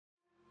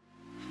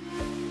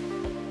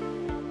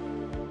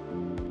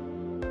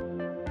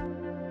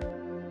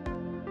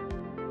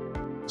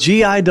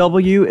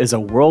GIW is a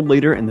world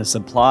leader in the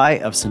supply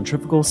of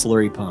centrifugal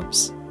slurry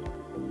pumps.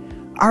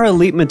 Our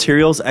elite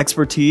materials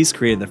expertise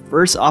created the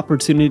first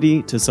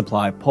opportunity to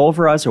supply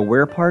pulverizer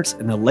wear parts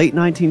in the late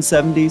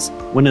 1970s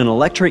when an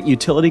electric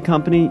utility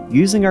company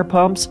using our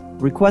pumps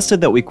requested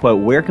that we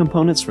quote wear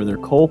components for their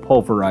coal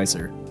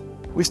pulverizer.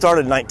 We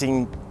started in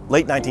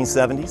late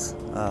 1970s.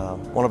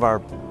 One of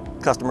our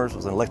customers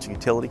was an electric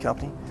utility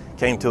company,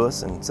 came to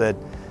us and said,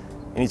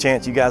 any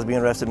chance you guys would be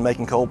interested in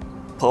making coal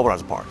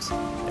pulverizer parts?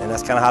 And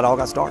that's kind of how it all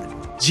got started.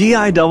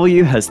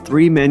 GIW has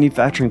 3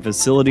 manufacturing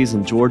facilities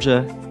in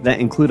Georgia that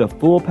include a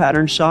full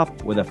pattern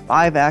shop with a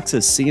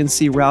 5-axis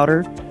CNC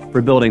router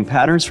for building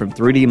patterns from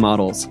 3D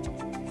models.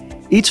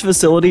 Each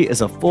facility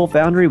is a full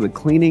foundry with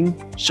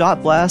cleaning,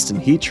 shot blast,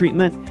 and heat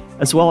treatment,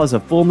 as well as a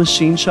full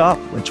machine shop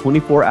with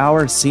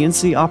 24-hour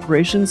CNC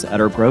operations at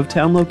our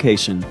Grovetown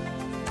location.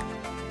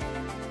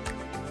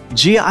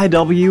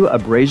 GIW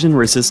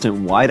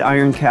abrasion-resistant wide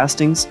iron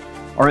castings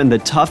are in the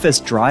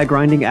toughest dry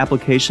grinding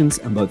applications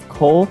in both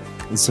coal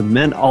and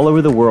cement all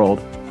over the world.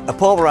 A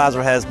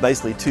pulverizer has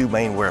basically 2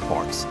 main wear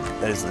parts.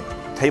 That is the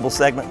table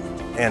segment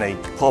and a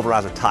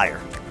pulverizer tire.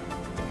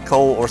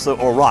 Coal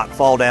or rock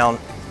fall down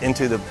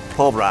into the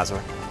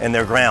pulverizer and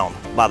they're ground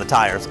by the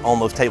tires on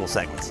those table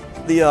segments.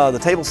 The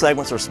table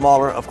segments are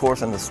smaller, of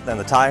course, than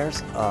the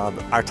tires.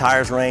 Our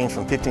tires range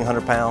from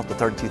 1,500 pounds to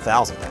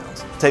 32,000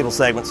 pounds. Table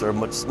segments are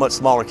much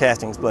smaller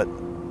castings, but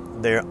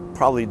they're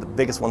probably the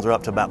biggest ones are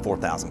up to about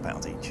 4,000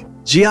 pounds each.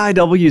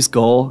 GIW's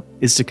goal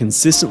is to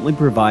consistently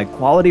provide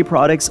quality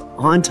products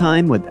on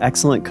time with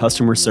excellent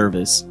customer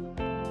service.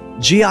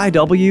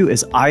 GIW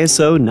is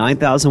ISO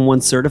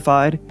 9001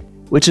 certified,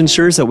 which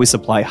ensures that we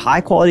supply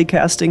high-quality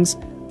castings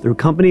through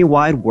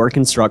company-wide work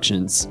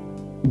instructions.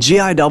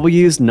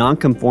 GIW's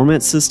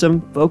non-conformance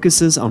system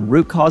focuses on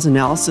root cause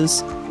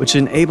analysis, which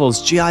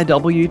enables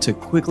GIW to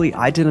quickly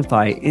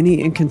identify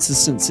any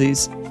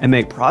inconsistencies and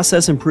make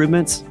process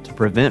improvements to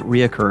prevent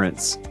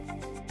reoccurrence.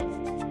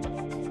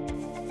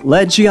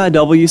 Let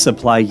GIW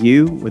supply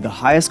you with the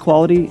highest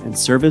quality and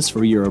service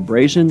for your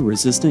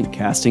abrasion-resistant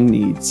casting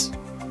needs.